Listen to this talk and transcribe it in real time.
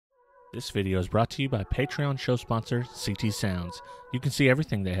This video is brought to you by Patreon show sponsor CT Sounds. You can see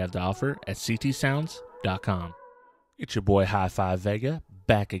everything they have to offer at ctsounds.com. It's your boy High Five Vega,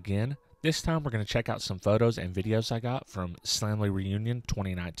 back again. This time we're going to check out some photos and videos I got from Slamily Reunion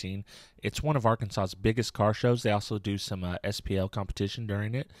 2019. It's one of Arkansas's biggest car shows. They also do some SPL competition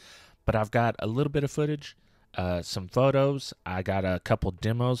during it. But I've got a little bit of footage, some photos. I got a couple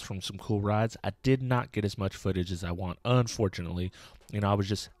demos from some cool rides. I did not get as much footage as I want, unfortunately. I was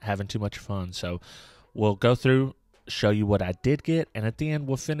just having too much fun. So we'll go through, show you what I did get, and at the end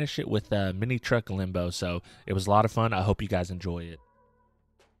we'll finish it with a mini truck limbo. So it was a lot of fun. I hope you guys enjoy it.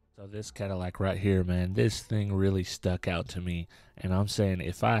 So this Cadillac right here, man, this thing really stuck out to me. And I'm saying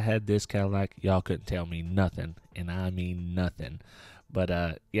if I had this Cadillac, y'all couldn't tell me nothing. And I mean nothing.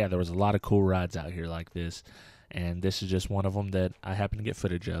 But yeah, there was a lot of cool rides out here like this. And this is just one of them that I happen to get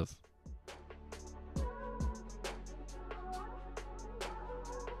footage of.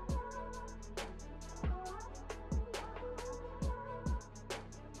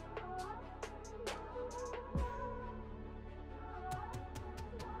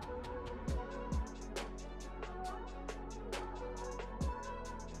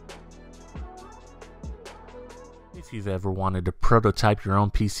 If you've ever wanted to prototype your own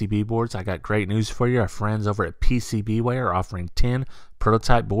PCB boards, I got great news for you. Our friends over at Pcbway are offering 10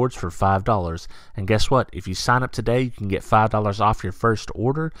 prototype boards for $5. And guess what? If you sign up today, you can get $5 off your first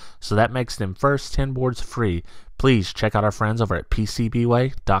order. So that makes them first 10 boards free. Please check out our friends over at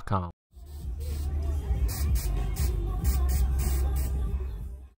Pcbway.com.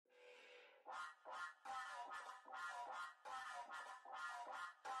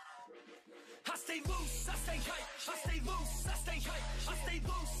 I stay loose, I stay hype, I stay loose, I stay hype, I stay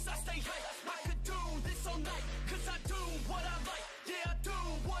loose, I stay hype. I could do this all night, cause I do what I like. Yeah, I do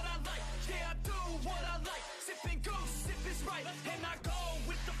what I like, yeah, I do what I like. Sipping goose, sip is right, and I go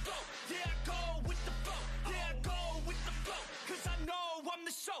with the flow. Yeah, I go with the flow, yeah, I go with the flow. Cause I know I'm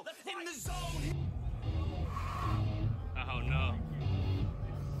the show, in the zone. Oh no,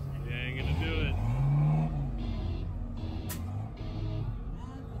 you ain't gonna do it.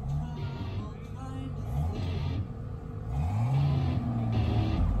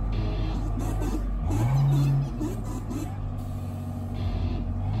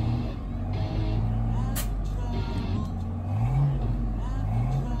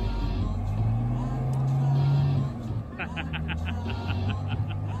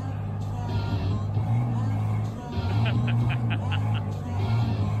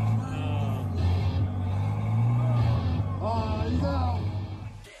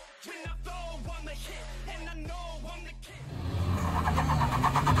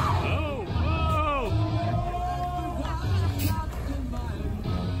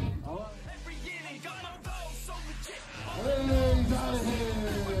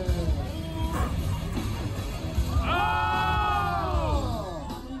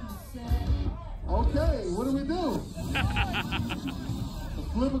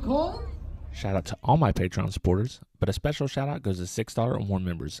 Flip a coin? Shout out to all my Patreon supporters, but a special shout out goes to $6 or more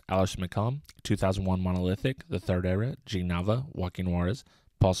members: Alice McCollum, 2001 Monolithic, The Third Era, G Nava, Joaquin Juarez,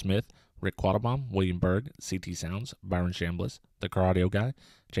 Paul Smith, Rick Quattlebaum, William Berg, CT Sounds, Byron Chambliss, The Car Audio Guy,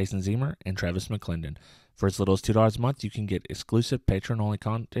 Jason Zemer, and Travis McClendon. For as little as $2 a month, you can get exclusive Patreon-only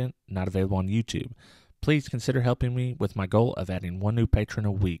content not available on YouTube. Please consider helping me with my goal of adding one new patron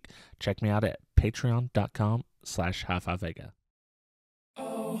a week. Check me out at patreon.com/highfivega.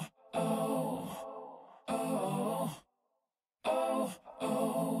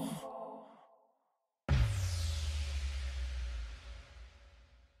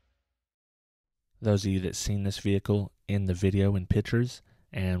 Those of you that seen this vehicle in the video and pictures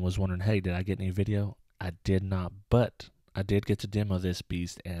and was wondering, hey, did I get any video? I did not, but I did get to demo this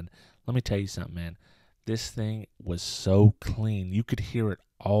beast, and let me tell you something, man. This thing was so clean. You could hear it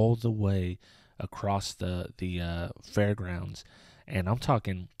all the way across the fairgrounds, and I'm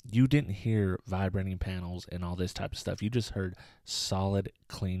talking, you didn't hear vibrating panels and all this type of stuff. You just heard solid,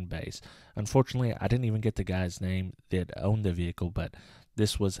 clean bass. Unfortunately, I didn't even get the guy's name that owned the vehicle, but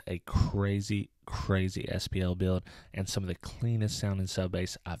this was a crazy, crazy SPL build and some of the cleanest sounding sub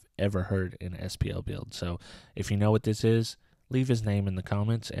bass I've ever heard in an SPL build. So if you know what this is, leave his name in the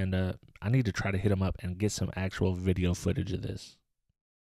comments, and I need to try to hit him up and get some actual video footage of this.